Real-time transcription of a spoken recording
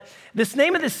This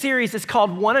name of this series is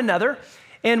called One Another,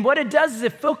 and what it does is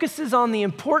it focuses on the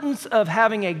importance of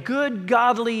having a good,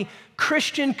 godly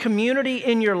Christian community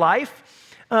in your life.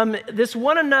 This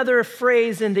one another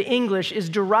phrase in the English is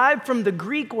derived from the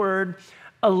Greek word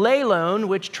alelon,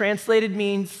 which translated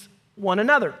means one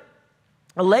another.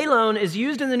 Alelon is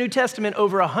used in the New Testament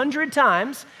over 100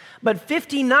 times, but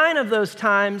 59 of those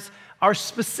times are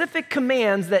specific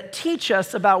commands that teach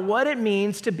us about what it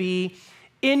means to be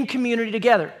in community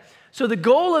together. So the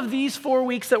goal of these 4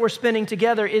 weeks that we're spending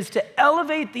together is to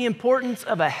elevate the importance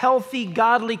of a healthy,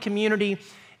 godly community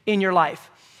in your life.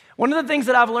 One of the things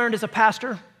that I've learned as a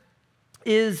pastor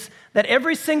is that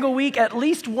every single week, at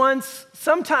least once,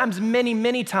 sometimes many,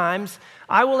 many times,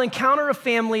 I will encounter a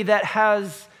family that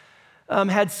has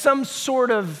had some sort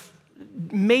of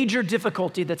major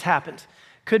difficulty that's happened.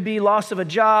 Could be loss of a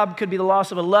job, could be the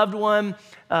loss of a loved one,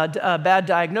 a bad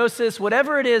diagnosis,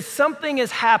 whatever it is, something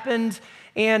has happened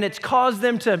and it's caused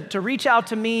them to reach out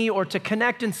to me or to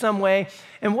connect in some way.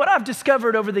 And what I've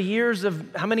discovered over the years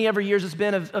of, how many ever years it's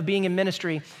been of being in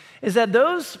ministry, is that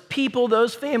those people,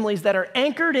 those families that are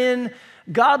anchored in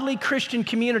godly Christian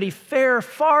community fare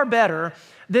far better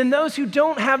than those who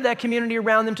don't have that community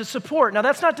around them to support. Now,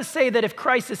 that's not to say that if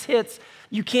crisis hits,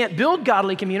 you can't build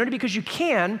godly community, because you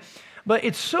can, but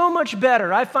it's so much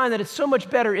better. I find that it's so much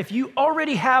better if you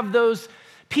already have those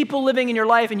people living in your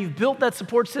life and you've built that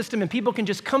support system and people can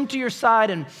just come to your side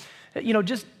and,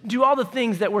 just do all the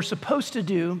things that we're supposed to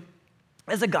do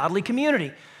as a godly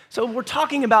community. So we're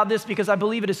talking about this because I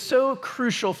believe it is so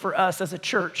crucial for us as a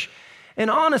church. And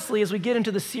honestly, as we get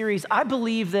into the series, I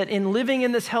believe that in living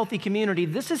in this healthy community,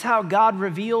 this is how God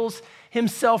reveals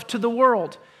himself to the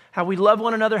world, how we love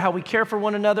one another, how we care for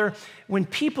one another. When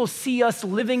people see us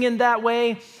living in that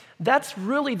way, that's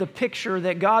really the picture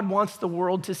that God wants the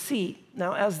world to see.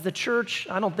 Now, as the church,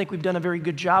 I don't think we've done a very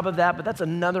good job of that, but that's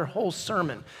another whole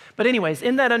sermon. But anyways,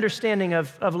 in that understanding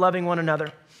of loving one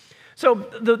another. So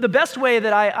the best way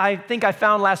that I think I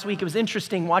found last week, it was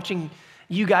interesting watching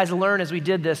you guys learn as we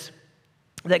did this,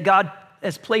 that God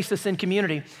has placed us in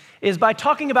community, is by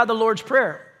talking about the Lord's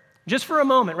Prayer. Just for a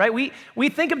moment, right? We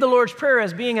think of the Lord's Prayer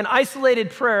as being an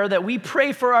isolated prayer that we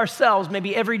pray for ourselves,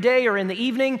 maybe every day or in the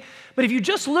evening. But if you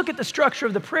just look at the structure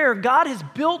of the prayer, God has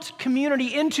built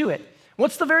community into it.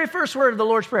 What's the very first word of the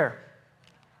Lord's Prayer?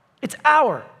 It's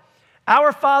our.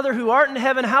 Our Father who art in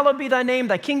heaven, hallowed be thy name,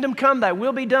 thy kingdom come, thy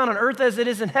will be done on earth as it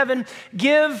is in heaven.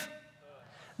 Give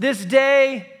this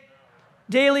day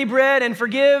daily bread and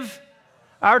forgive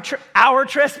our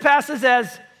trespasses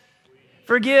as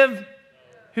forgive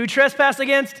who trespass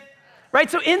against, right?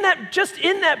 So in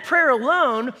that prayer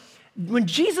alone, when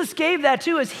Jesus gave that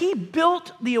to us, he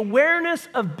built the awareness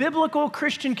of biblical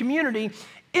Christian community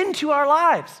into our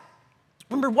lives.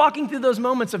 Remember, walking through those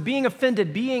moments of being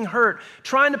offended, being hurt,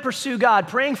 trying to pursue God,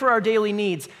 praying for our daily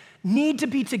needs, need to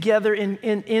be together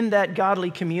in that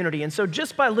godly community. And so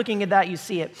just by looking at that, you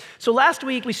see it. So last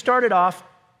week, we started off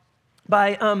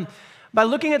by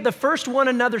looking at the first one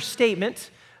another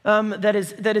statement that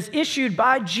is issued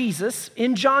by Jesus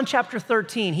in John chapter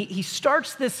 13. He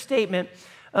starts this statement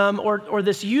or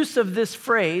this use of this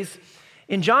phrase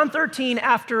in John 13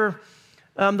 after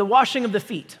the washing of the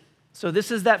feet. So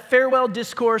this is that farewell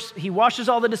discourse. He washes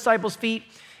all the disciples' feet.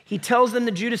 He tells them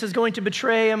that Judas is going to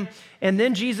betray him. And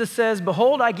then Jesus says,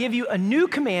 "Behold, I give you a new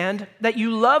command, that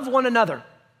you love one another.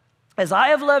 As I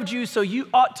have loved you, so you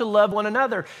ought to love one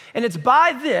another. And it's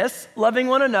by this, loving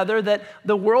one another, that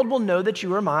the world will know that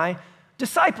you are my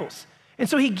disciples." And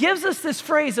so he gives us this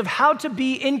phrase of how to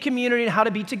be in community and how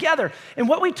to be together. And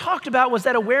what we talked about was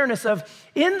that awareness of,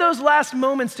 in those last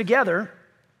moments together,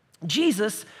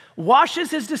 Jesus washes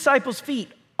his disciples'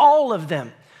 feet, all of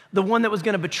them. The one that was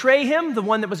going to betray him, the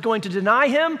one that was going to deny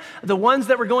him, the ones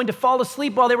that were going to fall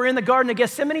asleep while they were in the Garden of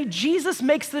Gethsemane. Jesus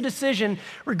makes the decision,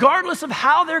 regardless of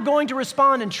how they're going to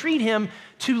respond and treat him,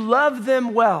 to love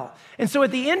them well. And so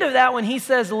at the end of that, when he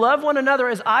says, "Love one another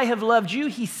as I have loved you,"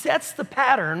 he sets the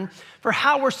pattern for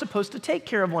how we're supposed to take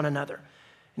care of one another.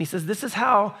 And he says, this is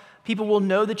how people will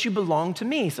know that you belong to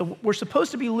me. So we're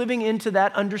supposed to be living into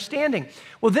that understanding.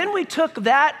 Well, then we took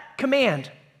that command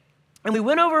and we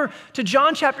went over to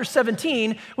John chapter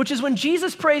 17, which is when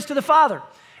Jesus prays to the Father.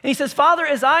 And he says, "Father,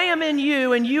 as I am in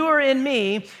you and you are in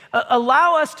me,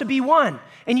 allow us to be one."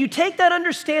 And you take that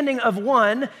understanding of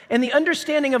one and the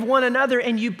understanding of one another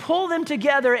and you pull them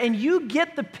together and you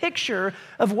get the picture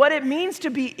of what it means to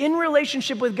be in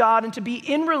relationship with God and to be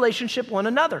in relationship with one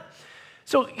another.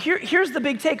 So here's the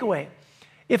big takeaway.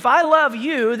 If I love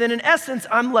you, then in essence,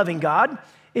 I'm loving God.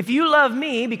 If you love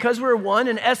me, because we're one,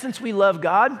 in essence, we love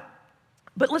God.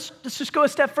 But let's just go a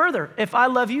step further. If I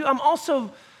love you, I'm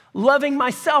also loving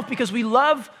myself because we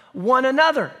love one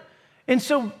another. And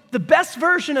so the best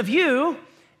version of you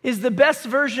is the best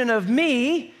version of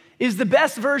me, is the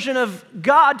best version of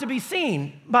God to be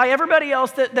seen by everybody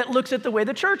else that looks at the way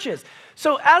the church is.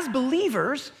 So as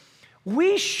believers,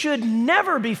 we should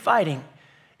never be fighting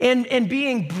and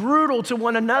being brutal to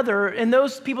one another and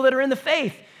those people that are in the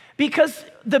faith, because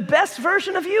the best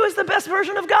version of you is the best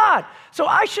version of God. So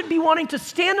I should be wanting to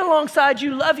stand alongside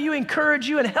you, love you, encourage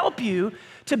you, and help you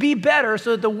to be better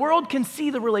so that the world can see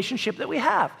the relationship that we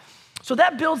have. So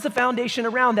that builds the foundation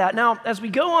around that. Now, as we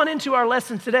go on into our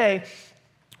lesson today,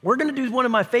 we're going to do one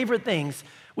of my favorite things,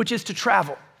 which is to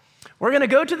travel. We're going to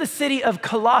go to the city of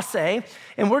Colossae,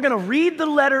 and we're going to read the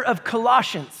letter of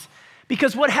Colossians.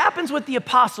 Because what happens with the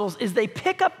apostles is they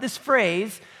pick up this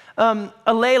phrase,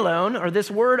 alelon, or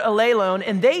this word alelon,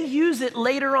 and they use it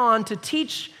later on to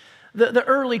teach the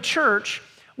early church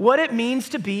what it means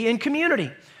to be in community.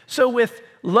 So with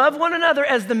love one another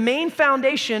as the main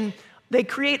foundation, they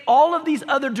create all of these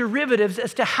other derivatives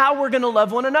as to how we're going to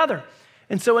love one another.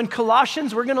 And so in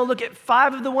Colossians, we're going to look at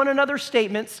 5 of the one another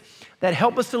statements that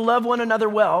help us to love one another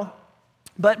well.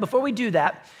 But before we do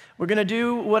that, we're going to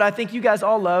do what I think you guys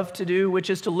all love to do, which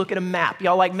is to look at a map.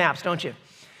 Y'all like maps, don't you?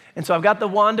 And so I've got the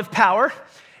wand of power,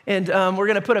 and we're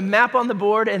going to put a map on the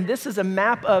board, and this is a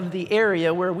map of the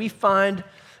area where we find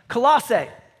Colossae.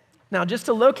 Now, just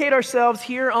to locate ourselves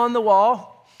here on the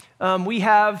wall, we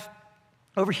have,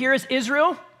 over here is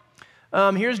Israel.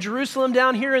 Here's Jerusalem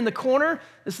down here in the corner.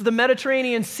 This is the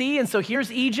Mediterranean Sea, and so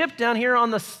here's Egypt down here on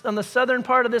the southern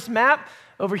part of this map.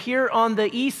 Over here on the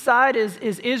east side is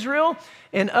Israel,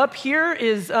 and up here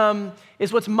is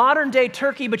what's modern-day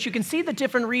Turkey, but you can see the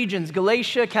different regions: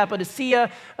 Galatia,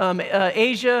 Cappadocia,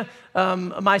 Asia,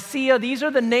 Mysia. These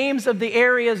are the names of the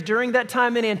areas during that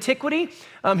time in antiquity.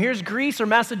 Here's Greece or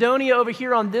Macedonia over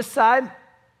here on this side.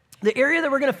 The area that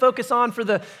we're going to focus on for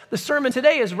the sermon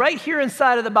today is right here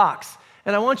inside of the box.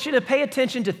 And I want you to pay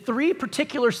attention to 3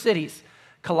 particular cities.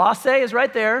 Colossae is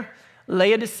right there,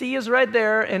 Laodicea is right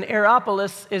there, and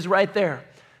Hierapolis is right there.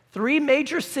 3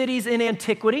 major cities in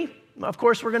antiquity. Of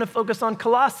course, we're going to focus on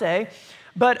Colossae.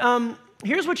 But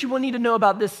here's what you will need to know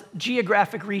about this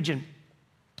geographic region.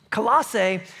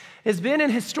 Colossae has been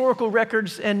in historical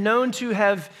records and known to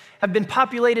have been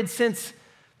populated since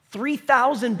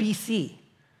 3000 BC.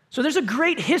 So there's a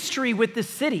great history with this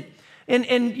city.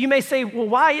 And you may say, well,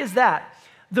 why is that?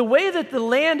 The way that the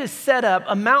land is set up,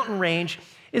 a mountain range,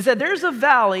 is that there's a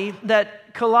valley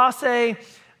that Colossae,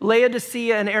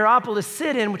 Laodicea, and Hierapolis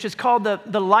sit in, which is called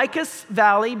the Lycus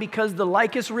Valley because the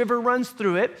Lycus River runs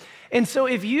through it. And so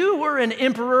if you were an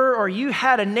emperor or you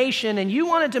had a nation and you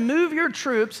wanted to move your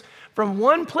troops from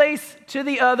one place to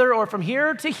the other or from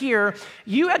here to here,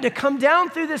 you had to come down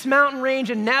through this mountain range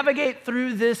and navigate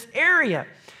through this area.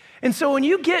 And so when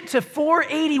you get to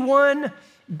 481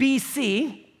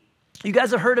 BC, you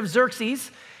guys have heard of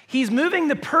Xerxes. He's moving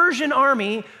the Persian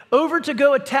army over to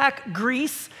go attack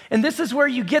Greece. And this is where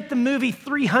you get the movie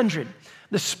 300.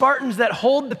 The Spartans that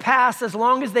hold the pass as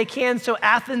long as they can so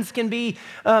Athens can be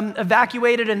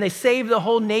evacuated and they save the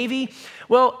whole navy.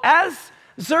 Well, as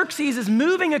Xerxes is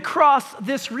moving across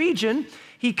this region,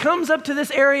 he comes up to this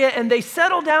area and they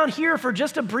settle down here for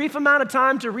just a brief amount of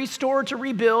time to restore, to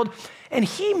rebuild. And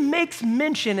he makes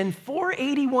mention in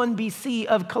 481 BC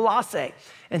of Colossae.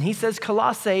 And he says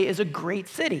Colossae is a great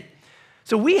city.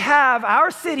 So we have our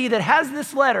city that has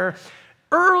this letter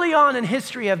early on in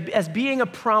history as being a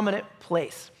prominent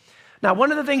place. Now,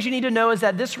 one of the things you need to know is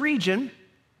that this region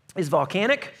is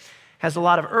volcanic, has a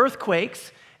lot of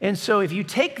earthquakes. And so if you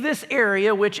take this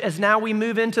area, which as now we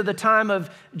move into the time of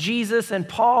Jesus and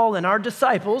Paul and our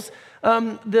disciples,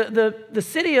 the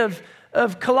city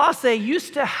of Colossae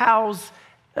used to house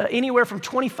anywhere from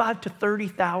 25 to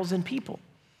 30,000 people.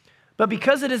 But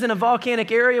because it is in a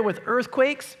volcanic area with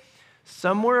earthquakes,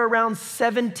 somewhere around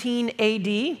 17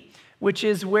 AD, which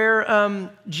is where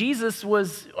Jesus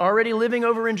was already living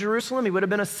over in Jerusalem. He would have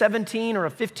been a 17 or a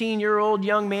 15-year-old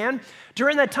young man.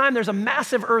 During that time, there's a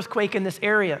massive earthquake in this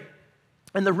area.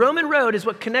 And the Roman road is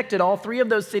what connected all 3 of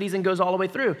those cities and goes all the way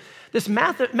through. This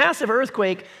massive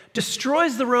earthquake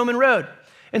destroys the Roman road.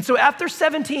 And so after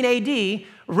 17 AD,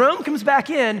 Rome comes back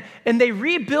in and they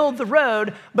rebuild the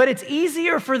road, but it's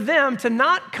easier for them to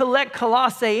not collect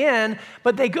Colossae in,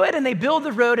 but they go ahead and they build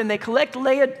the road and they connect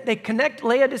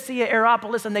Laodicea,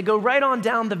 Hierapolis, and they go right on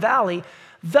down the valley,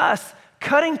 thus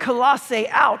cutting Colossae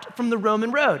out from the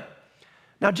Roman road.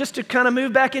 Now, just to kind of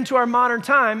move back into our modern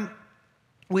time,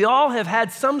 we all have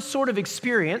had some sort of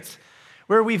experience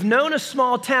where we've known a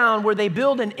small town where they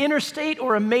build an interstate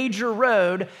or a major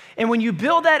road, and when you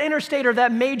build that interstate or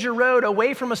that major road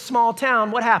away from a small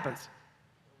town, what happens?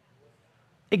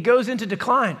 it goes into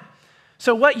decline.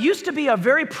 So what used to be a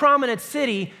very prominent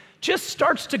city just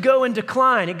starts to go in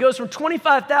decline. It goes from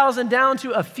 25,000 down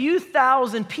to a few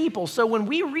thousand people. So when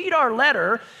we read our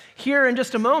letter here in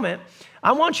just a moment,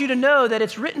 I want you to know that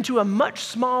it's written to a much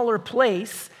smaller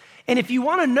place. And if you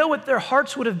want to know what their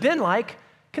hearts would have been like,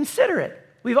 consider it.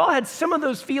 We've all had some of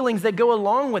those feelings that go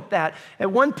along with that.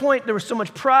 At one point, there was so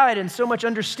much pride and so much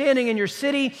understanding in your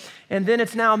city, and then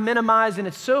it's now minimized and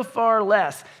it's so far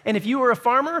less. And if you were a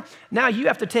farmer, now you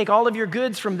have to take all of your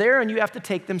goods from there and you have to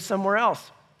take them somewhere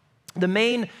else. The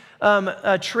main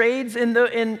trades in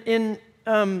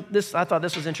this, I thought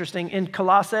this was interesting, in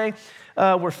Colossae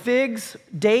were figs,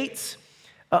 dates,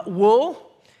 wool,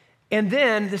 and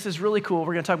then, this is really cool,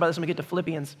 we're going to talk about this when we get to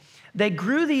Philippians. They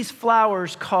grew these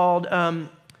flowers called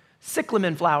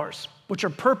cyclamen flowers, which are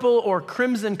purple or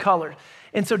crimson colored.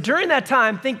 And so during that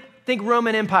time, think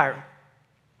Roman Empire.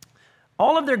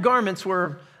 All of their garments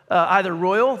were either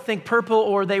royal, think purple,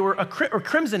 or they were or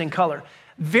crimson in color.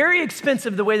 Very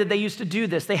expensive the way that they used to do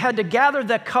this. They had to gather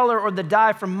the color or the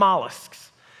dye from mollusks.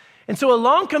 And so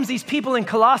along comes these people in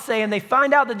Colossae, and they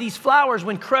find out that these flowers,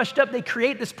 when crushed up, they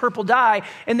create this purple dye,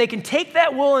 and they can take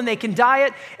that wool and they can dye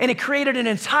it, and it created an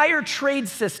entire trade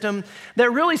system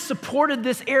that really supported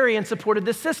this area and supported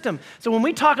this system. So when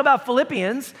we talk about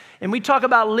Philippians and we talk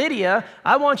about Lydia,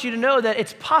 I want you to know that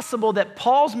it's possible that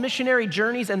Paul's missionary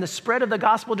journeys and the spread of the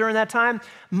gospel during that time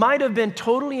might have been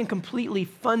totally and completely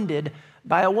funded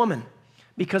by a woman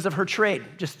because of her trade.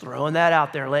 Just throwing that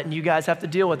out there, letting you guys have to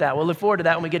deal with that. We'll look forward to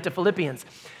that when we get to Philippians.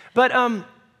 But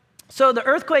so the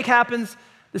earthquake happens,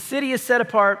 the city is set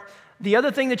apart. The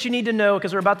other thing that you need to know,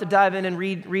 because we're about to dive in and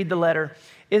read the letter,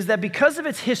 is that because of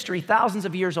its history, thousands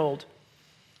of years old,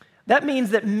 that means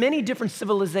that many different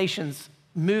civilizations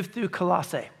moved through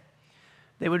Colossae.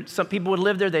 Some people would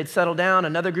live there, they'd settle down,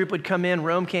 another group would come in,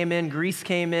 Rome came in, Greece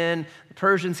came in, the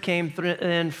Persians came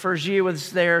in, Phrygia was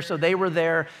there, so they were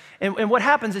there. And what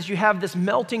happens is you have this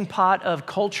melting pot of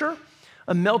culture,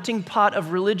 a melting pot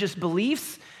of religious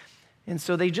beliefs, and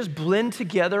so they just blend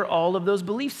together all of those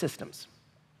belief systems.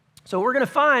 So we're going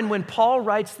to find when Paul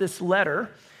writes this letter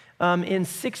in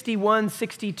 61,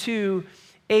 62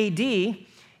 AD,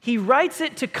 he writes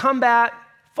it to combat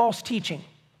false teaching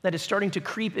that is starting to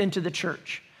creep into the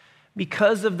church.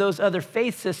 Because of those other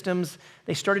faith systems,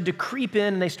 they started to creep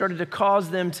in and they started to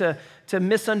cause them to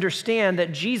misunderstand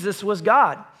that Jesus was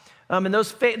God. And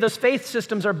those faith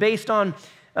systems are based on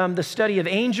the study of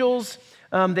angels.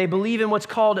 They believe in what's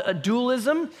called a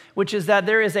dualism, which is that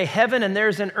there is a heaven and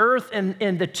there's an earth,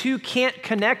 and the two can't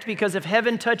connect because if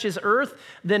heaven touches earth,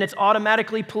 then it's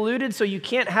automatically polluted. So you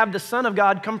can't have the Son of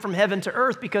God come from heaven to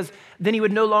earth because then he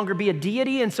would no longer be a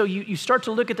deity. And so you start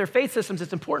to look at their faith systems.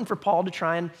 It's important for Paul to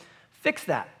try and fix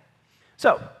that.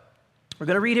 So we're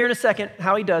going to read here in a second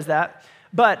how he does that.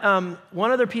 But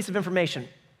one other piece of information.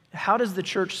 How does the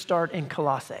church start in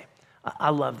Colossae? I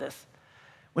love this.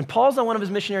 When Paul's on one of his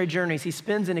missionary journeys, he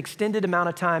spends an extended amount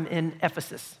of time in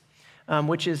Ephesus,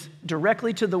 which is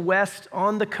directly to the west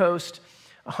on the coast,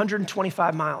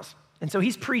 125 miles. And so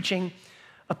he's preaching.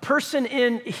 A person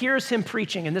hears him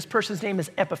preaching, and this person's name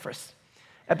is Epaphras.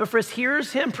 Epaphras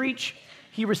hears him preach,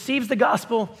 he receives the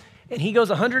gospel, and he goes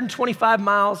 125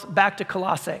 miles back to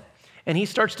Colossae. And he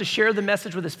starts to share the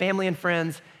message with his family and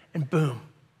friends, and boom,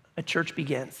 a church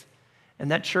begins.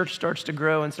 And that church starts to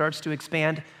grow and starts to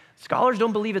expand. Scholars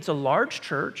don't believe it's a large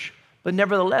church, but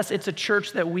nevertheless, it's a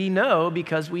church that we know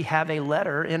because we have a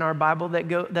letter in our Bible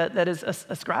that is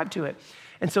ascribed to it.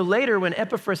 And so later, when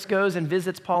Epaphras goes and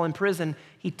visits Paul in prison,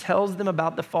 he tells them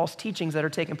about the false teachings that are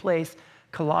taking place.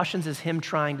 Colossians is him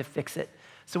trying to fix it.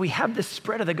 So we have this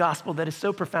spread of the gospel that is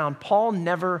so profound. Paul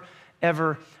never,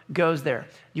 ever goes there.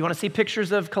 You want to see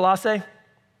pictures of Colossae?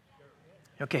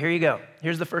 Okay, here you go.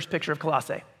 Here's the first picture of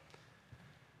Colossae.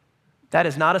 That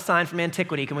is not a sign from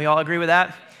antiquity. Can we all agree with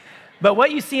that? But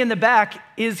what you see in the back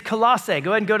is Colossae.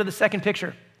 Go ahead and go to the second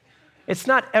picture. It's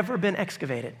not ever been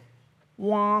excavated.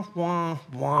 Wah, wah,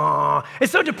 wah.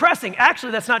 It's so depressing.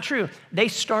 Actually, that's not true. They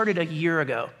started a year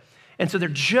ago. And so they're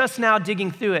just now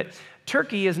digging through it.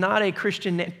 Turkey is not a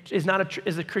Christian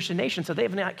nation, so they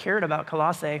have not cared about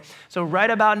Colossae. So right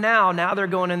about now they're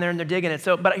going in there and they're digging it.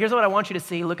 But here's what I want you to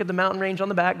see. Look at the mountain range on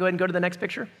the back. Go ahead and go to the next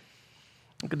picture.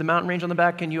 Look at the mountain range on the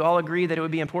back. Can you all agree that it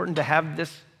would be important to have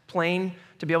this plain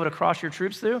to be able to cross your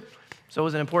troops through? So it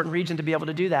was an important region to be able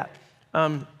to do that.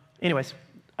 Anyways,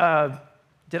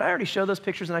 did I already show those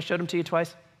pictures and I showed them to you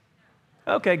twice?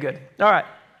 Okay, good. All right.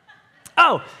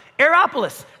 Oh,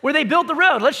 Aeropolis, where they built the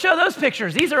road. Let's show those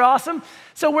pictures. These are awesome.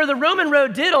 So where the Roman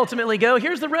road did ultimately go,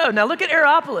 here's the road. Now look at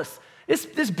Aeropolis.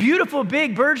 This beautiful,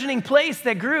 big, burgeoning place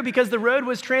that grew because the road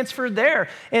was transferred there.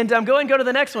 And go ahead and go to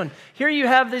the next one. Here you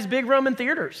have these big Roman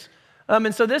theaters.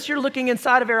 And so this, you're looking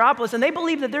inside of Hierapolis, and they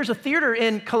believe that there's a theater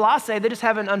in Colossae. They just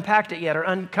haven't unpacked it yet or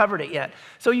uncovered it yet.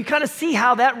 So you kind of see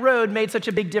how that road made such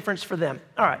a big difference for them.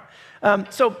 All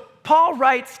right. So Paul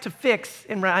writes to fix,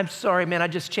 and I'm sorry, man, I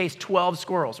just chased 12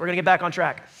 squirrels. We're going to get back on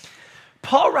track.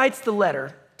 Paul writes the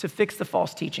letter to fix the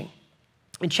false teaching.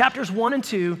 In chapters 1 and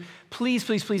 2, please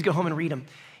go home and read them.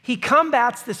 He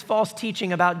combats this false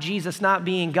teaching about Jesus not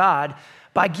being God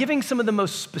by giving some of the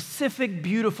most specific,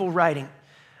 beautiful writing.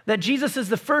 That Jesus is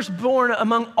the firstborn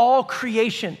among all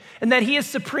creation, and that he is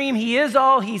supreme, he is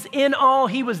all, he's in all,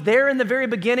 he was there in the very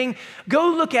beginning. Go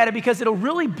look at it because it'll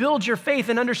really build your faith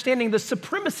in understanding the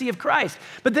supremacy of Christ.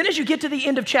 But then as you get to the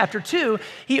end of chapter 2,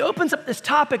 he opens up this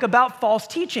topic about false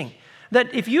teaching.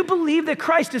 That if you believe that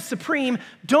Christ is supreme,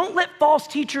 don't let false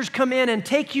teachers come in and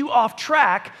take you off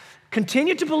track.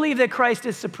 Continue to believe that Christ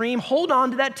is supreme. Hold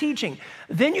on to that teaching.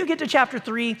 Then you get to chapter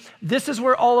 3. This is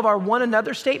where all of our one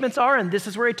another statements are, and this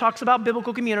is where he talks about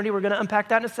biblical community. We're going to unpack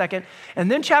that in a second. And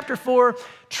then chapter 4,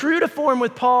 true to form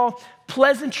with Paul,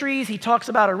 pleasantries. He talks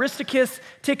about Aristarchus,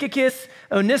 Tychicus,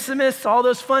 Onesimus, all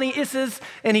those funny isses,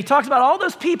 and he talks about all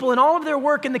those people and all of their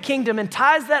work in the kingdom and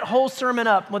ties that whole sermon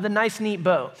up with a nice, neat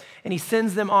bow, and he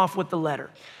sends them off with the letter.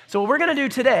 So what we're going to do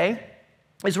today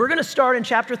is we're going to start in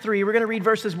chapter 3. We're going to read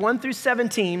verses 1 through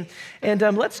 17, and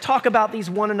let's talk about these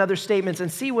one another statements and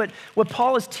see what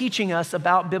Paul is teaching us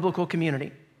about biblical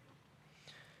community.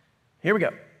 Here we go.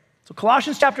 So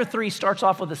Colossians chapter 3 starts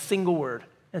off with a single word,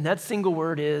 and that single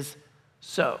word is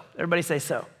so. Everybody say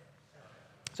so.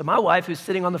 So my wife, who's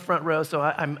sitting on the front row, so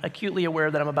I'm acutely aware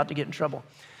that I'm about to get in trouble.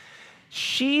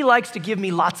 She likes to give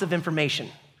me lots of information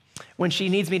when she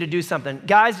needs me to do something.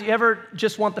 Guys, you ever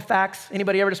just want the facts?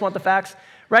 Anybody ever just want the facts?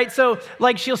 Right? So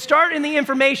like she'll start in the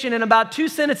information and about 2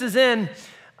 sentences in,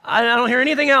 I don't hear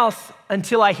anything else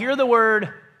until I hear the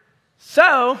word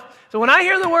so. So when I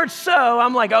hear the word so,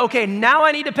 I'm like, okay, now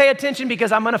I need to pay attention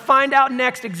because I'm going to find out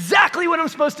next exactly what I'm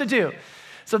supposed to do.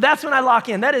 So that's when I lock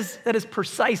in. That is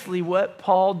precisely what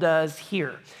Paul does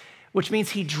here, which means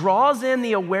he draws in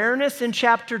the awareness in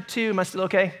chapter 2. Am I still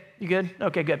okay? You good?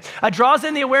 Okay, good. Draws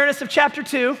in the awareness of chapter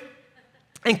 2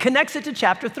 and connects it to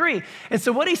chapter 3. And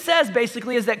so what he says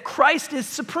basically is that Christ is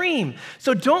supreme.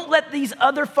 So don't let these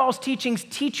other false teachings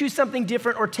teach you something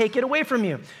different or take it away from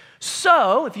you.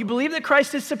 So if you believe that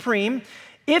Christ is supreme,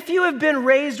 if you have been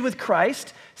raised with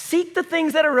Christ, seek the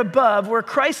things that are above where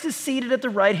Christ is seated at the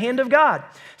right hand of God.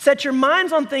 Set your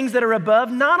minds on things that are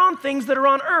above, not on things that are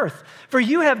on earth. For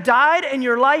you have died and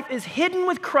your life is hidden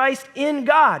with Christ in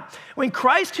God. When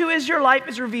Christ, who is your life,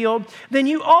 is revealed, then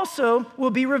you also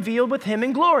will be revealed with him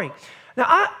in glory.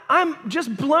 Now, I'm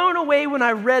just blown away when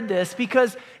I read this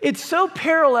because it so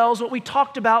parallels what we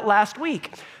talked about last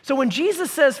week. So when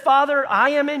Jesus says, Father,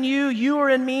 I am in you, you are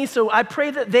in me, so I pray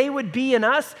that they would be in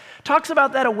us, talks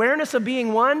about that awareness of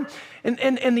being one.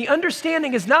 And the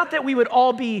understanding is not that we would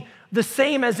all be the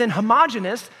same as in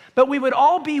homogeneous, but we would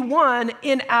all be one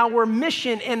in our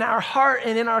mission, in our heart,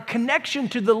 and in our connection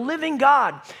to the living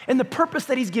God and the purpose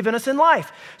that he's given us in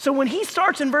life. So when he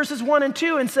starts in verses 1 and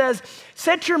 2 and says,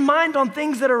 set your mind on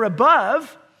things that are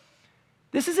above,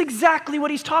 this is exactly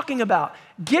what he's talking about.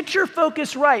 Get your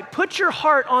focus right. Put your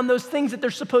heart on those things that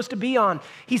they're supposed to be on.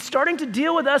 He's starting to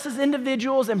deal with us as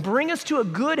individuals and bring us to a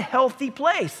good, healthy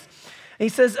place. And he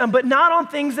says, but not on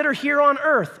things that are here on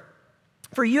earth.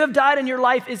 For you have died and your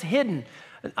life is hidden.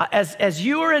 As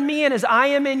you are in me and as I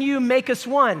am in you, make us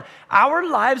one. Our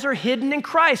lives are hidden in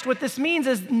Christ. What this means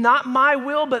is not my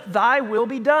will, but thy will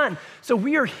be done. So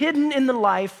we are hidden in the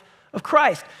life of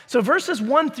Christ. So verses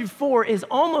 1 through 4 is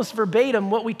almost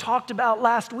verbatim what we talked about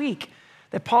last week.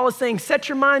 That Paul is saying, set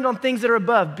your mind on things that are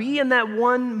above. Be in that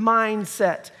one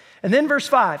mindset. And then verse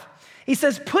 5, he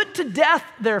says, put to death,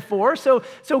 therefore. So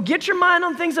get your mind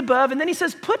on things above. And then he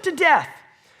says, put to death.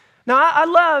 Now, I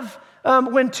love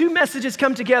when two messages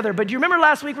come together, but do you remember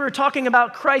last week we were talking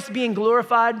about Christ being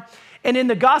glorified? And in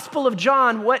the Gospel of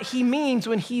John, what he means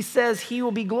when he says he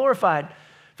will be glorified.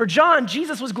 For John,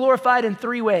 Jesus was glorified in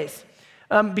 3 ways,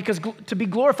 because to be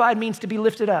glorified means to be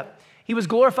lifted up. He was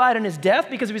glorified in his death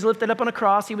because he was lifted up on a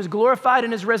cross. He was glorified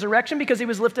in his resurrection because he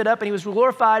was lifted up, and he was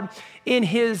glorified in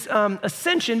his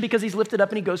ascension because he's lifted up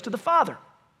and he goes to the Father.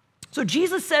 So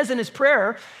Jesus says in his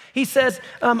prayer, he says,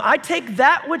 I take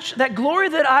that glory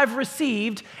that I've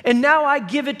received, and now I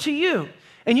give it to you.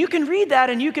 And you can read that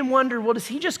and you can wonder, well, is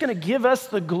he just going to give us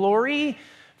the glory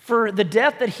for the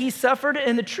death that he suffered?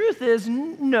 And the truth is,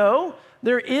 no,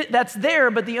 That's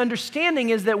there, but the understanding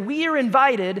is that we are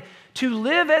invited to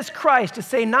live as Christ, to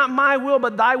say, not my will,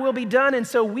 but thy will be done. And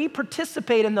so we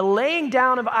participate in the laying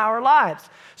down of our lives.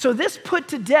 So this put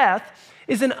to death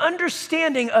is an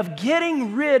understanding of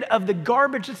getting rid of the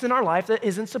garbage that's in our life that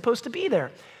isn't supposed to be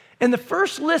there. And the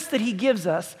first list that he gives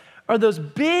us are those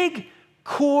big,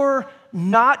 core,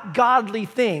 not godly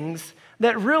things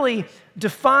that really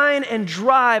define and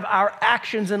drive our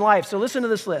actions in life. So listen to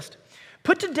this list.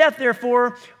 Put to death,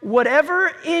 therefore,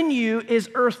 whatever in you is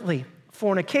earthly: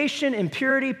 fornication,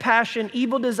 impurity, passion,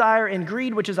 evil desire, and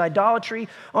greed, which is idolatry.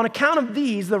 On account of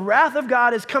these, the wrath of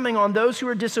God is coming on those who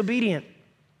are disobedient.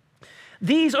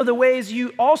 These are the ways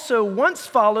you also once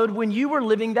followed when you were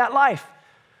living that life.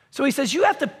 So he says you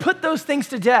have to put those things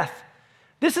to death.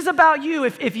 This is about you.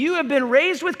 If you have been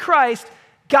raised with Christ,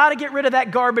 got to get rid of that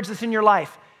garbage that's in your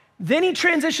life. Then he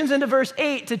transitions into verse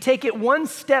 8 to take it one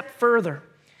step further.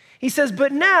 He says,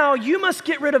 but now you must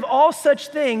get rid of all such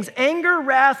things: anger,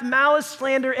 wrath, malice,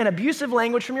 slander, and abusive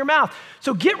language from your mouth.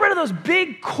 So get rid of those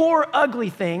big, core, ugly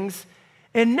things.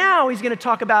 And now he's going to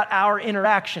talk about our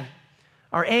interaction,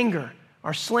 our anger,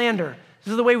 our slander.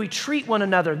 This is the way we treat one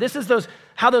another. This is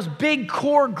how those big,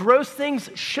 core, gross things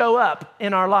show up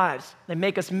in our lives. They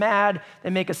make us mad,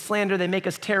 they make us slander, they make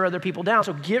us tear other people down.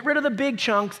 So get rid of the big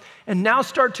chunks and now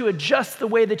start to adjust the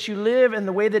way that you live and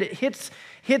the way that it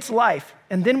hits life.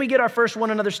 And then we get our first one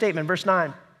another statement, verse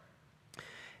 9.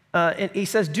 He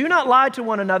says, do not lie to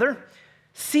one another,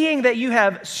 seeing that you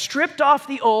have stripped off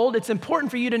the old. It's important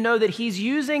for you to know that he's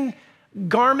using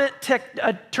garment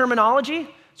terminology.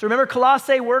 So remember,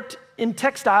 Colossae worked in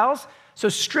textiles. So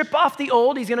strip off the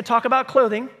old. He's going to talk about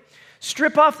clothing.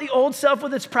 Strip off the old self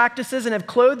with its practices and have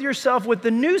clothed yourself with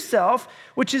the new self,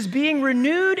 which is being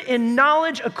renewed in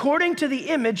knowledge according to the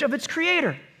image of its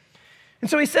creator. And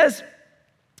so he says,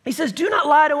 do not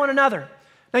lie to one another.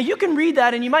 Now you can read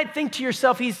that and you might think to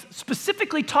yourself, he's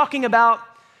specifically talking about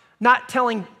not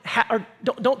telling, or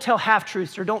don't tell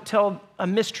half-truths or don't tell a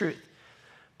mistruth.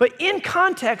 But in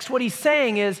context, what he's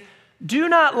saying is, do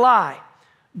not lie.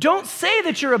 Don't say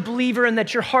that you're a believer and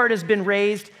that your heart has been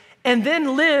raised and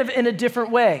then live in a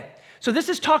different way. So this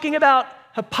is talking about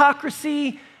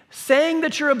hypocrisy, saying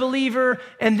that you're a believer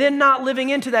and then not living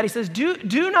into that. He says,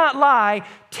 do not lie.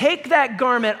 Take that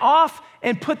garment off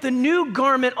and put the new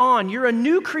garment on. You're a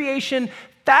new creation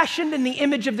fashioned in the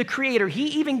image of the Creator. He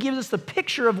even gives us the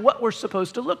picture of what we're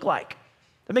supposed to look like.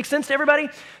 That makes sense to everybody?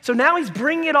 So now he's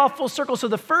bringing it all full circle. So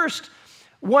the first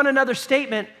one another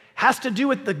statement has to do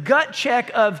with the gut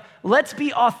check of let's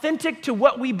be authentic to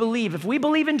what we believe. If we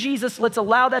believe in Jesus, let's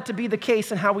allow that to be the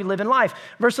case in how we live in life.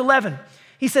 Verse 11,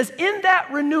 he says, in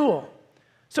that renewal,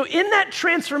 so in that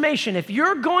transformation, if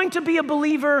you're going to be a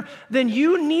believer, then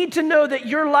you need to know that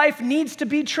your life needs to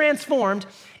be transformed.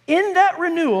 In that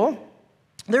renewal,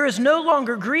 there is no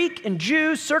longer Greek and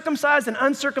Jew, circumcised and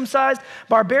uncircumcised,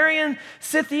 barbarian,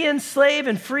 Scythian, slave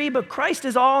and free, but Christ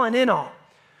is all and in all.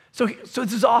 So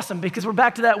this is awesome because we're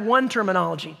back to that one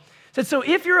terminology. So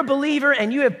if you're a believer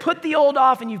and you have put the old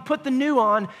off and you've put the new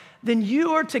on, then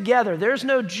you are together. There's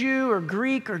no Jew or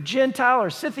Greek or Gentile or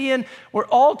Scythian. We're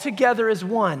all together as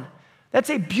one. That's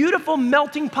a beautiful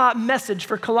melting pot message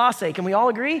for Colossae. Can we all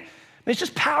agree? I mean, it's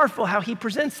just powerful how he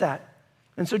presents that.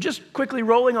 And so just quickly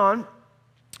rolling on,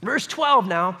 verse 12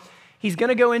 now, he's going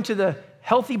to go into the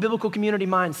healthy biblical community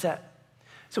mindset.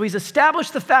 So he's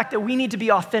established the fact that we need to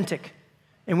be authentic.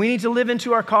 And we need to live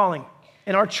into our calling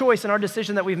and our choice and our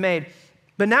decision that we've made.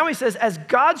 But now he says, as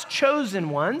God's chosen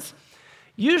ones,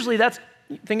 usually that's,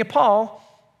 think of Paul,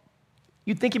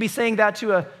 you'd think he'd be saying that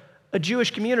to a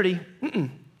Jewish community.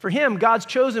 For him, God's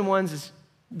chosen ones is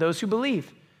those who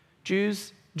believe.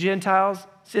 Jews, Gentiles,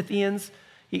 Scythians.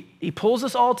 He pulls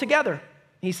us all together.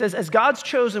 He says, as God's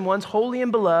chosen ones, holy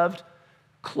and beloved,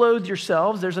 clothe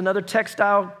yourselves. There's another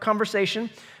textile conversation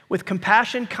with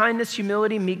compassion, kindness,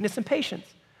 humility, meekness, and patience.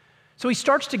 So he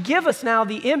starts to give us now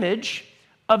the image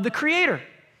of the Creator.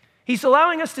 He's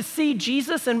allowing us to see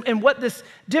Jesus and what this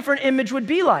different image would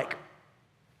be like.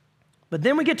 But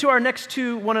then we get to our next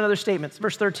two one another statements.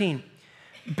 Verse 13,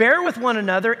 bear with one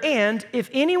another, and if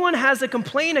anyone has a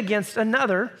complaint against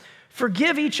another,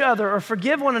 forgive each other or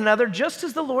forgive one another, just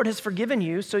as the Lord has forgiven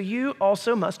you, so you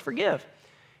also must forgive.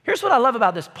 Here's what I love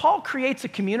about this. Paul creates a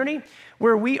community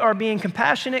where we are being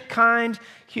compassionate, kind,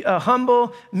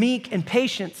 humble, meek, and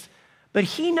patient. But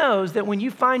he knows that when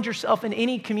you find yourself in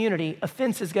any community,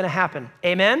 offense is going to happen.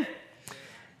 Amen?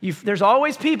 There's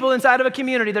always people inside of a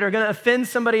community that are going to offend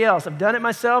somebody else. I've done it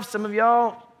myself. Some of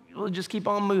y'all will just keep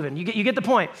on moving. You get the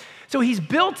point. So he's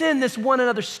built in this one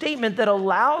another statement that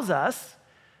allows us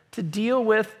to deal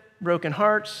with broken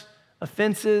hearts,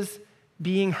 offenses,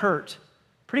 being hurt.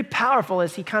 Pretty powerful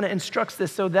as he kind of instructs this.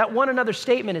 So that one another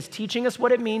statement is teaching us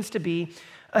what it means to be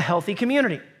a healthy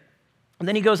community. And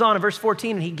then he goes on in verse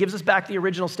 14 and he gives us back the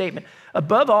original statement.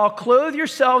 Above all, clothe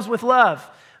yourselves with love.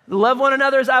 Love one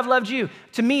another as I've loved you.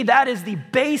 To me, that is the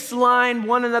baseline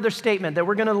one another statement, that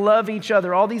we're going to love each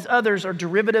other. All these others are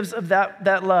derivatives of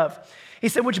that love. He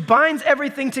said, which binds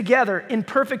everything together in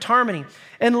perfect harmony.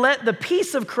 And let the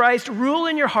peace of Christ rule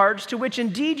in your hearts, to which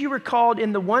indeed you were called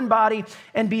in the one body,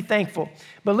 and be thankful.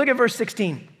 But look at verse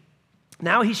 16.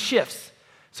 Now he shifts.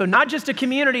 So not just a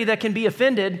community that can be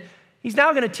offended, he's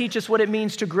now going to teach us what it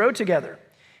means to grow together.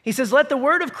 He says, let the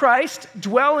word of Christ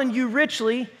dwell in you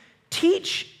richly.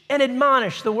 Teach and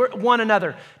admonish one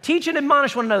another. Teach and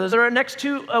admonish one another. Those are our next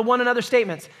two one another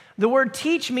statements. The word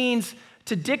teach means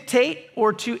to dictate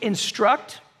or to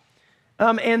instruct.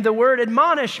 And the word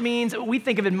admonish means, we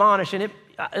think of admonish, and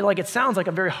it sounds like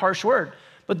a very harsh word.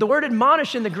 But the word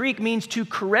admonish in the Greek means to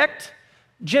correct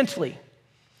gently.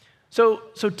 So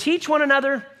teach one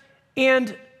another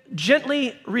and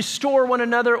gently restore one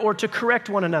another or to correct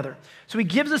one another. So he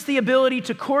gives us the ability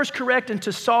to course correct and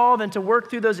to solve and to work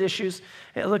through those issues.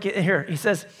 And look at here. He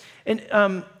says,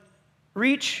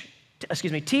 teach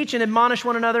and admonish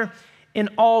one another in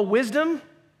all wisdom,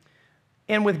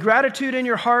 and with gratitude in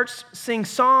your hearts, sing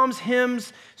psalms,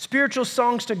 hymns, spiritual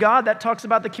songs to God. That talks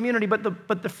about the community, but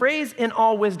the phrase in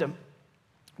all wisdom.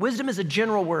 Wisdom is a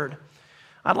general word.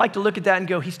 I'd like to look at that and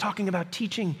go, he's talking about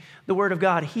teaching the word of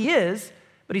God. He is,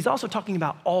 but he's also talking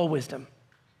about all wisdom.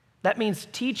 That means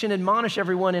teach and admonish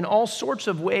everyone in all sorts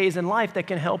of ways in life that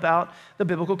can help out the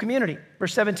biblical community.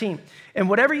 Verse 17, and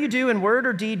whatever you do in word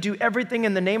or deed, do everything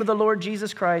in the name of the Lord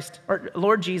Jesus Christ, or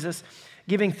Lord Jesus,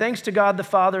 giving thanks to God the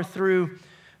Father through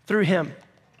him.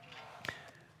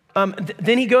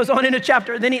 Then he goes on in a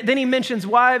chapter, then he mentions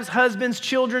wives, husbands,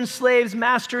 children, slaves,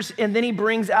 masters, and then he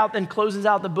brings out and closes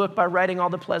out the book by writing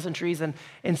all the pleasantries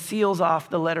and seals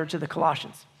off the letter to the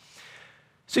Colossians.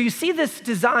 So you see this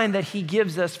design that he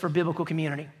gives us for biblical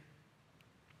community.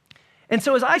 And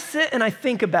so as I sit and I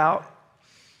think about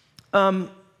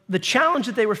the challenge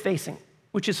that they were facing,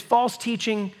 which is false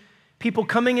teaching, people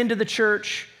coming into the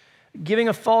church, giving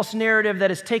a false narrative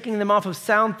that is taking them off of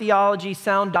sound theology,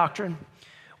 sound doctrine.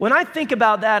 When I think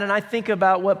about that and I think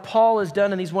about what Paul has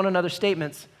done in these one another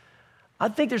statements, I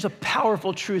think there's a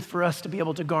powerful truth for us to be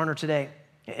able to garner today.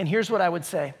 And here's what I would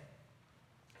say,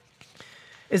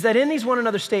 is that in these one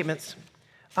another statements,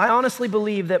 I honestly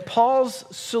believe that Paul's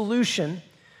solution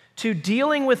to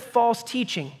dealing with false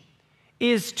teaching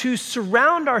is to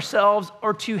surround ourselves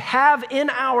or to have in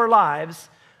our lives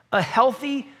a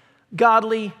healthy,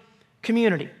 godly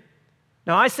community.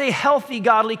 Now, I say healthy,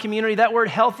 godly community. That word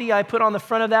healthy, I put on the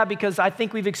front of that because I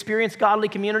think we've experienced godly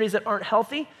communities that aren't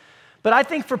healthy. But I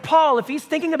think for Paul, if he's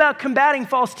thinking about combating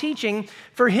false teaching,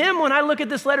 for him, when I look at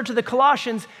this letter to the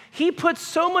Colossians, he puts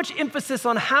so much emphasis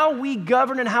on how we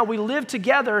govern and how we live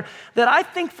together that I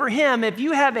think for him, if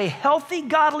you have a healthy,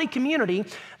 godly community,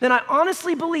 then I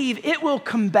honestly believe it will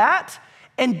combat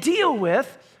and deal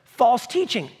with false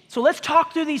teaching. So let's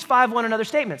talk through these 5 one another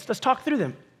statements. Let's talk through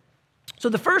them. So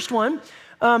the first one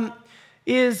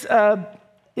is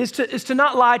to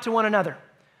not lie to one another.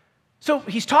 So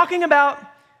he's talking about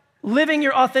living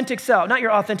your authentic self, not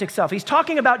your authentic self. He's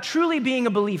talking about truly being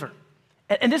a believer.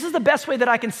 And this is the best way that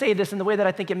I can say this and the way that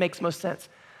I think it makes most sense.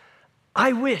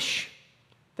 I wish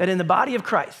that in the body of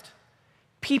Christ,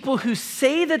 people who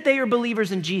say that they are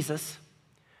believers in Jesus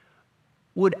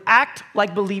would act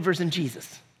like believers in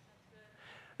Jesus.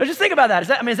 Now just think about that.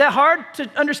 Is that hard to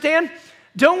understand?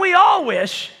 Don't we all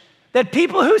wish that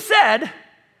people who said,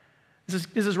 this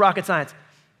is rocket science,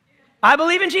 I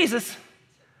believe in Jesus,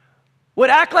 would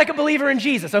act like a believer in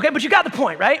Jesus, okay? But you got the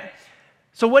point, right?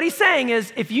 So what he's saying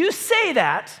is, if you say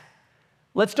that,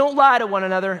 let's don't lie to one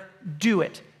another, do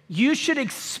it. You should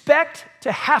expect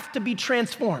to have to be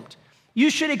transformed. You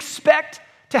should expect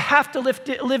to have to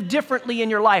live differently in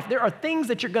your life. There are things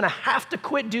that you're gonna have to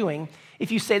quit doing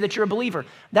if you say that you're a believer.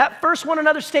 That first one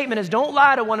another statement is don't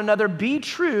lie to one another, be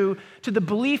true to the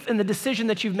belief and the decision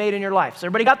that you've made in your life. So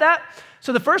everybody got that?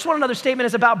 So the first one another statement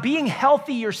is about being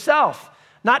healthy yourself,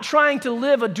 not trying to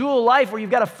live a dual life where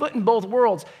you've got a foot in both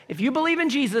worlds. If you believe in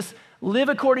Jesus, live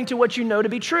according to what you know to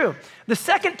be true. The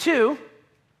second two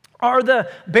are the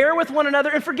bear with one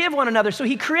another and forgive one another. So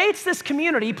he creates this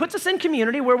community, he puts us in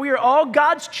community where we are all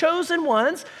God's chosen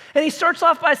ones, and he starts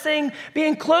off by saying,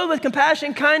 being clothed with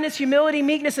compassion, kindness, humility,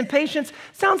 meekness, and patience.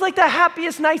 Sounds like the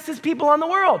happiest, nicest people on the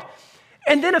world.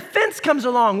 And then offense comes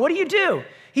along. What do?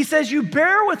 He says you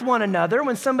bear with one another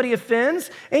when somebody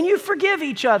offends, and you forgive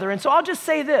each other. And so I'll just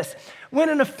say this. When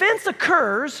an offense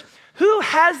occurs, who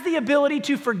has the ability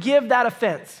to forgive that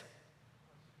offense?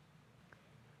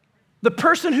 The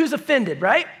person who's offended,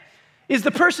 right, is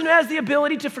the person who has the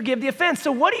ability to forgive the offense.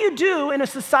 So what do you do in a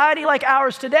society like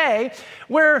ours today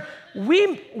where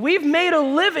we've made a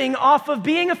living off of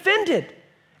being offended?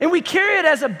 And we carry it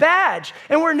as a badge,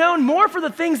 and we're known more for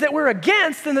the things that we're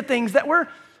against than the things that we're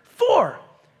for.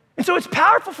 And so it's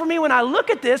powerful for me when I look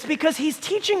at this because he's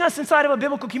teaching us inside of a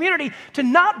biblical community to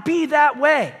not be that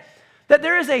way. That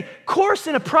there is a course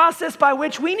and a process by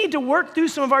which we need to work through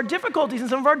some of our difficulties and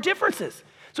some of our differences.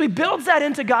 So he builds that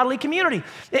into godly community.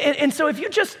 And so if you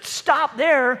just stop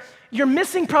there, you're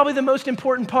missing probably the most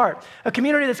important part. A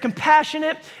community that's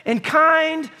compassionate and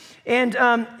kind and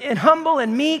humble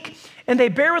and meek, and they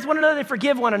bear with one another, they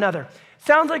forgive one another.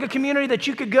 Sounds like a community that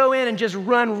you could go in and just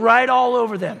run right all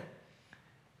over them.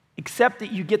 Except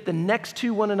that you get the next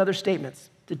two one another statements,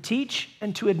 to teach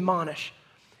and to admonish.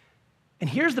 And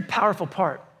here's the powerful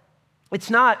part. It's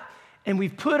not, and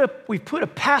we've put a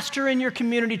pastor in your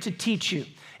community to teach you.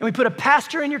 And we put a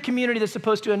pastor in your community that's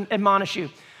supposed to admonish you.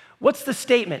 What's the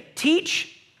statement?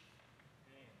 Teach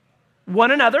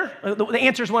one another. The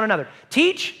answer is one another.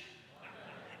 Teach,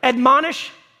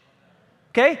 admonish.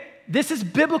 Okay? This is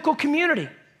biblical community.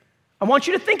 I want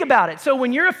you to think about it. So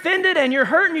when you're offended and you're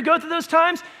hurt and you go through those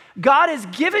times, God has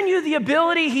given you the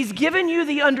ability, he's given you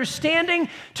the understanding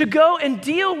to go and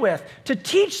deal with, to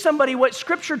teach somebody what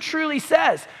Scripture truly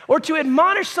says, or to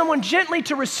admonish someone gently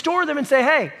to restore them and say,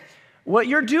 hey, what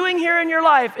you're doing here in your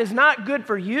life is not good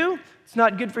for you, it's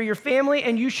not good for your family,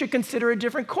 and you should consider a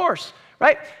different course,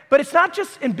 right? But it's not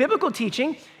just in biblical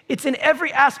teaching, it's in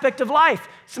every aspect of life.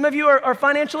 Some of you are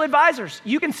financial advisors.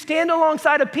 You can stand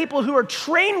alongside of people who are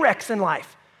train wrecks in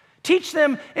life. Teach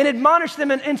them and admonish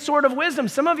them in sort of wisdom.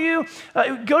 Some of you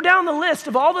go down the list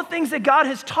of all the things that God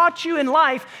has taught you in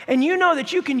life, and you know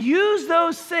that you can use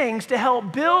those things to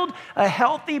help build a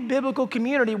healthy biblical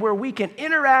community where we can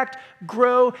interact,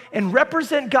 grow, and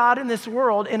represent God in this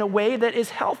world in a way that is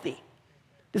healthy.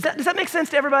 Does that make sense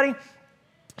to everybody?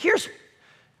 Here's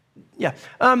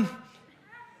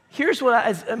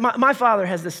what my father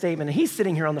has this statement, and he's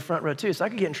sitting here on the front row too, so I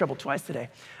could get in trouble twice today.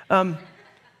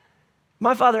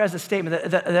 My father has a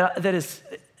statement that is,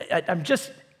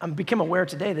 I'm become aware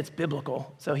today that's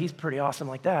biblical, so he's pretty awesome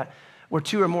like that. Where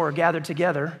two or more are gathered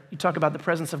together, you talk about the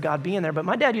presence of God being there, but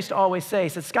my dad used to always say, he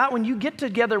said, Scott, when you get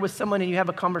together with someone and you have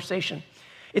a conversation,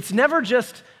 it's never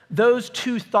just those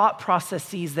two thought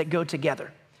processes that go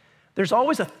together. There's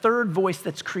always a third voice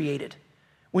that's created.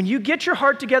 When you get your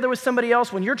heart together with somebody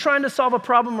else, when you're trying to solve a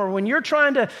problem or when you're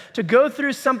trying to go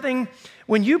through something,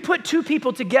 when you put two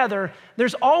people together,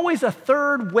 there's always a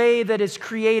third way that is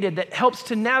created that helps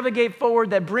to navigate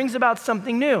forward, that brings about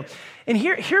something new. And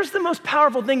here's the most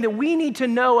powerful thing that we need to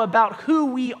know about who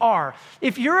we are.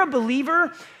 If you're a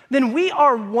believer, then we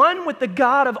are one with the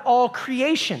God of all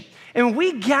creation. And when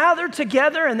we gather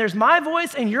together and there's my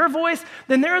voice and your voice,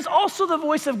 then there is also the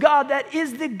voice of God that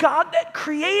is the God that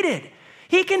created.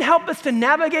 He can help us to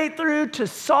navigate through, to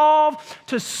solve,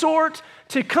 to sort,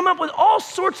 to come up with all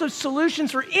sorts of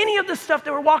solutions for any of the stuff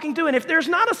that we're walking through. And if there's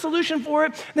not a solution for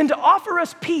it, then to offer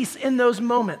us peace in those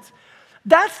moments.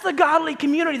 That's the godly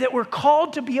community that we're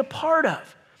called to be a part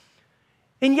of.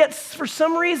 And yet, for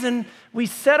some reason, we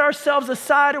set ourselves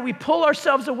aside or we pull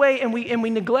ourselves away and we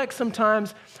neglect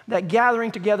sometimes that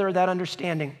gathering together, that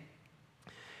understanding.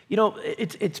 You know,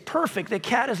 it's perfect that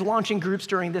CAT is launching groups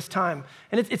during this time.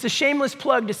 And it's a shameless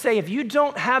plug to say, if you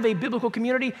don't have a biblical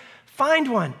community,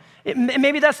 find one.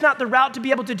 Maybe that's not the route to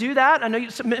be able to do that. I know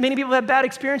many people have bad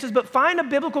experiences, but find a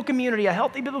biblical community, a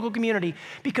healthy biblical community,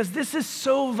 because this is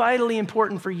so vitally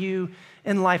important for you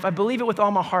in life. I believe it with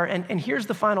all my heart. And here's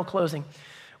the final closing.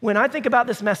 When I think about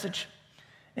this message,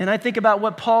 and I think about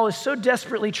what Paul is so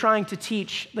desperately trying to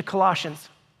teach the Colossians,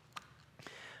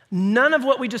 none of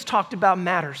what we just talked about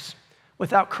matters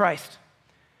without Christ.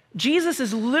 Jesus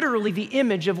is literally the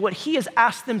image of what he has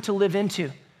asked them to live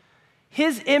into.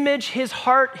 His image, his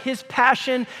heart, his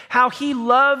passion, how he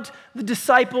loved the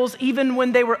disciples even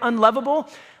when they were unlovable,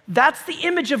 that's the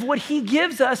image of what he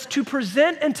gives us to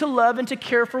present and to love and to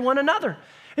care for one another.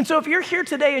 And so if you're here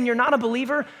today and you're not a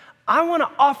believer, I want to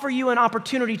offer you an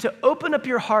opportunity to open up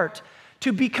your heart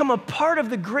to become a part of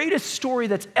the greatest story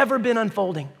that's ever been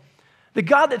unfolding. The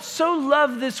God that so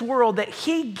loved this world that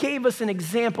he gave us an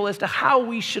example as to how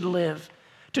we should live,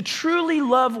 to truly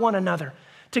love one another,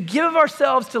 to give of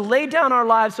ourselves, to lay down our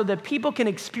lives so that people can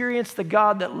experience the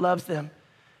God that loves them,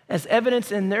 as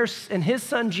evidence in his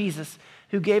son Jesus,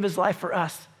 who gave his life for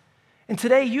us. And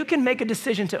today you can make a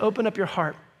decision to open up your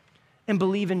heart and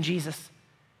believe in Jesus.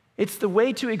 It's the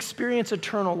way to experience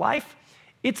eternal life.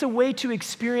 It's a way to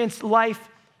experience life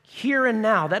here and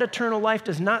now. That eternal life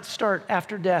does not start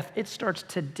after death. It starts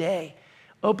today.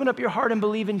 Open up your heart and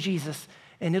believe in Jesus,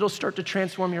 and it'll start to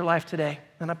transform your life today.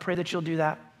 And I pray that you'll do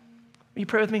that. Will you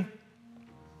pray with me?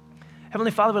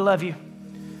 Heavenly Father, we love you.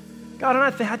 God, and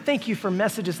I thank you for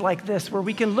messages like this where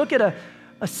we can look at a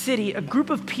city, a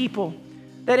group of people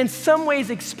that in some ways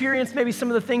experience maybe some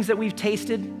of the things that we've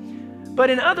tasted, but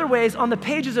in other ways, on the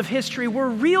pages of history, we're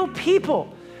real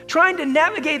people trying to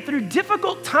navigate through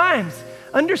difficult times,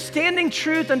 understanding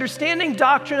truth, understanding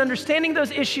doctrine, understanding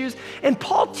those issues, and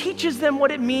Paul teaches them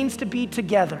what it means to be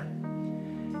together.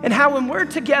 And how when we're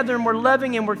together and we're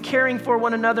loving and we're caring for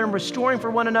one another and restoring for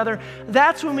one another,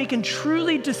 that's when we can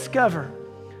truly discover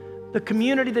the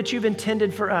community that you've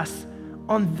intended for us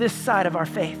on this side of our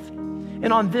faith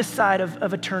and on this side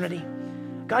of eternity.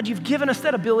 God, you've given us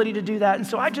that ability to do that. And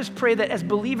so I just pray that as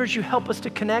believers, you help us to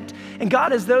connect. And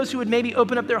God, as those who would maybe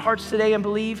open up their hearts today and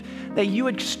believe, that you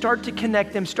would start to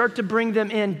connect them, start to bring them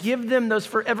in, give them those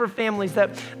forever families that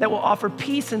will offer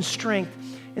peace and strength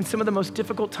in some of the most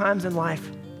difficult times in life.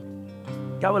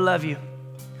 God, we love you.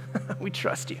 We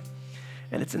trust you.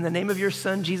 And it's in the name of your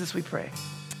Son, Jesus, we pray.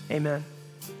 Amen.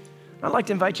 I'd like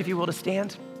to invite you, if you will, to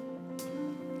stand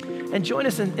and join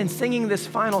us in singing this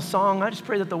final song. I just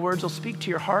pray that the words will speak to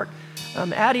your heart.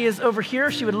 Addie is over here.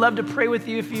 She would love to pray with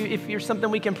you if you're something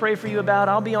we can pray for you about.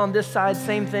 I'll be on this side,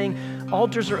 same thing.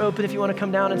 Altars are open if you want to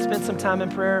come down and spend some time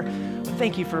in prayer.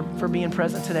 Thank you for being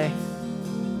present today.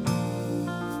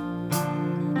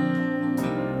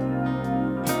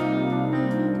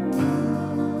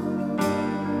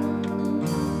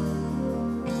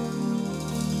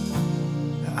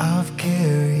 I've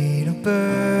carried a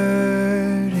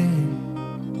burden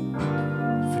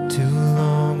for too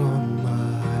long on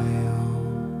my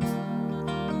own.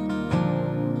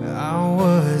 I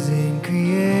wasn't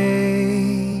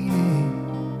created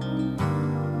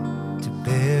to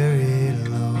bear it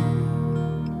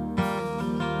alone.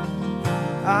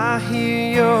 I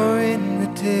hear your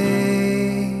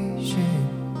invitation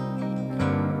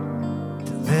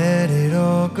to let it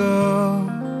all go.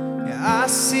 Yeah, I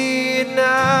see it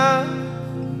now,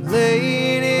 I'm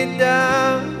laying it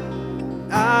down.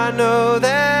 I know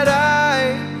that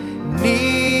I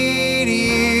need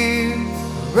you.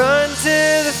 Run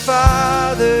to the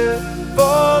Father,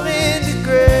 fall into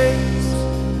grace.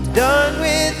 Done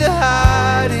with the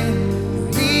hiding, no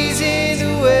reason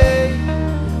to wait.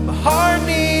 My heart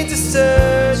needs a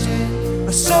surgeon,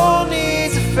 my soul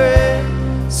needs a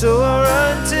friend. So I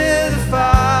run to the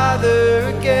Father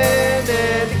again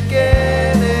and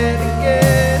again and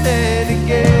again and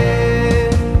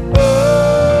again.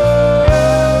 Oh,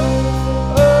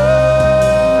 oh, oh,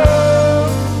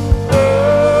 oh.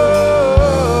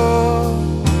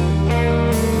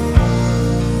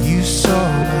 You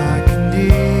saw my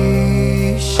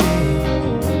condition,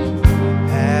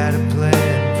 had a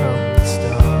plan from the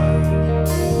start.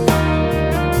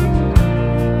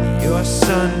 Your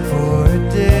Son for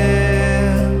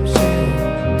redemption,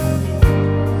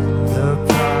 the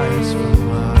price for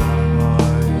my heart.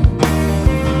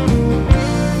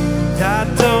 And I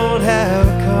don't have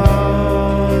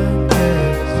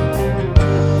context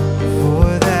for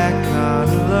that kind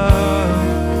of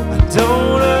love. I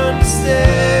don't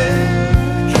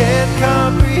understand, I can't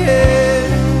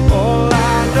comprehend. All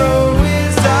I know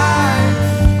is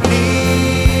I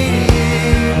need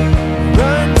you.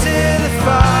 Run to the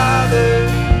Father,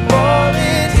 fall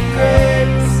into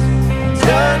grace.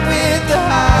 Done with the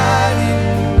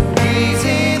hiding, no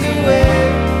reason to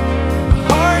wait. My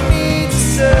heart needs a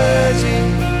surgeon,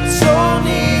 my soul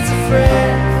needs a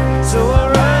friend. So I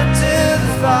run to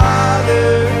the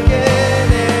Father again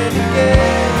and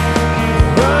again.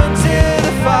 Run to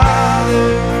the Father,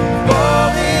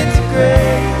 fall into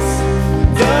grace.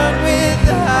 Done with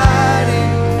the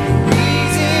hiding, no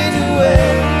reason to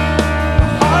wait. My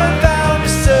heart found a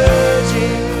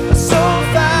surgeon, my soul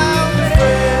found a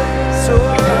friend. So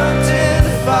I run to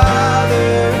the Father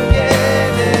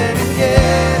again and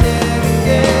again and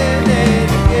again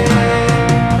and again.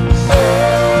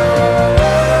 Oh,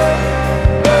 oh,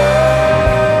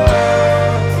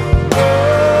 oh,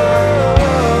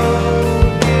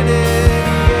 again and again.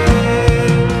 Oh,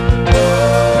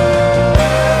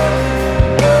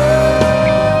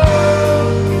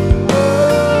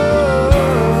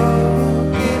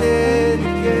 again and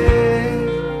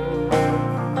again.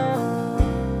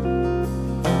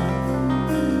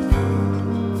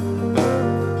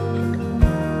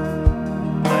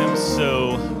 I am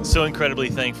so incredibly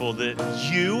thankful that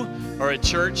you are a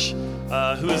church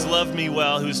who has loved me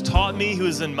well, who's taught me, who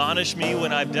has admonished me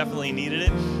when I've definitely needed it,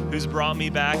 who's brought me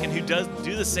back, and who does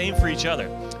do the same for each other.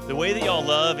 The way that y'all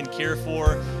love and care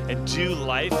for and do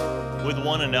life with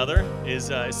one another is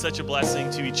such a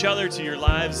blessing to each other, to your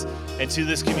lives, and to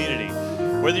this community.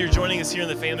 Whether you're joining us here in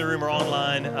the family room or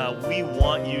online, we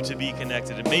want you to be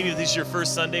connected. And maybe if this is your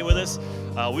first Sunday with us,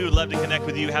 we would love to connect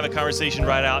with you, have a conversation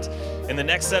right out in the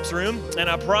Next Steps room. And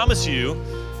I promise you,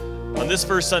 on this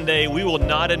first Sunday, we will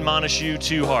not admonish you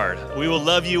too hard. We will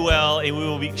love you well, and we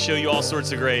will show you all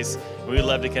sorts of grace. We would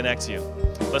love to connect you.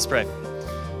 Let's pray.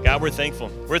 God, we're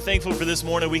thankful. We're thankful for this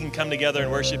morning we can come together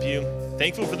and worship you.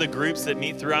 Thankful for the groups that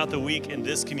meet throughout the week in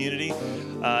this community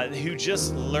who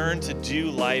just learn to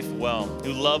do life well,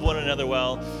 who love one another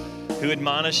well, who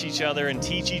admonish each other and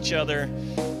teach each other,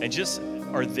 and just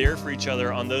are there for each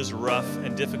other on those rough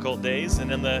and difficult days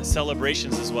and in the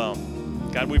celebrations as well.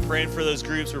 God, we're praying for those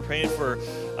groups. We're praying for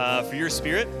your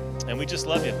spirit, and we just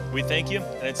love you. We thank you,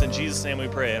 and it's in Jesus' name we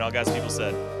pray. And all God's people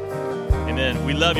said, amen. We love you.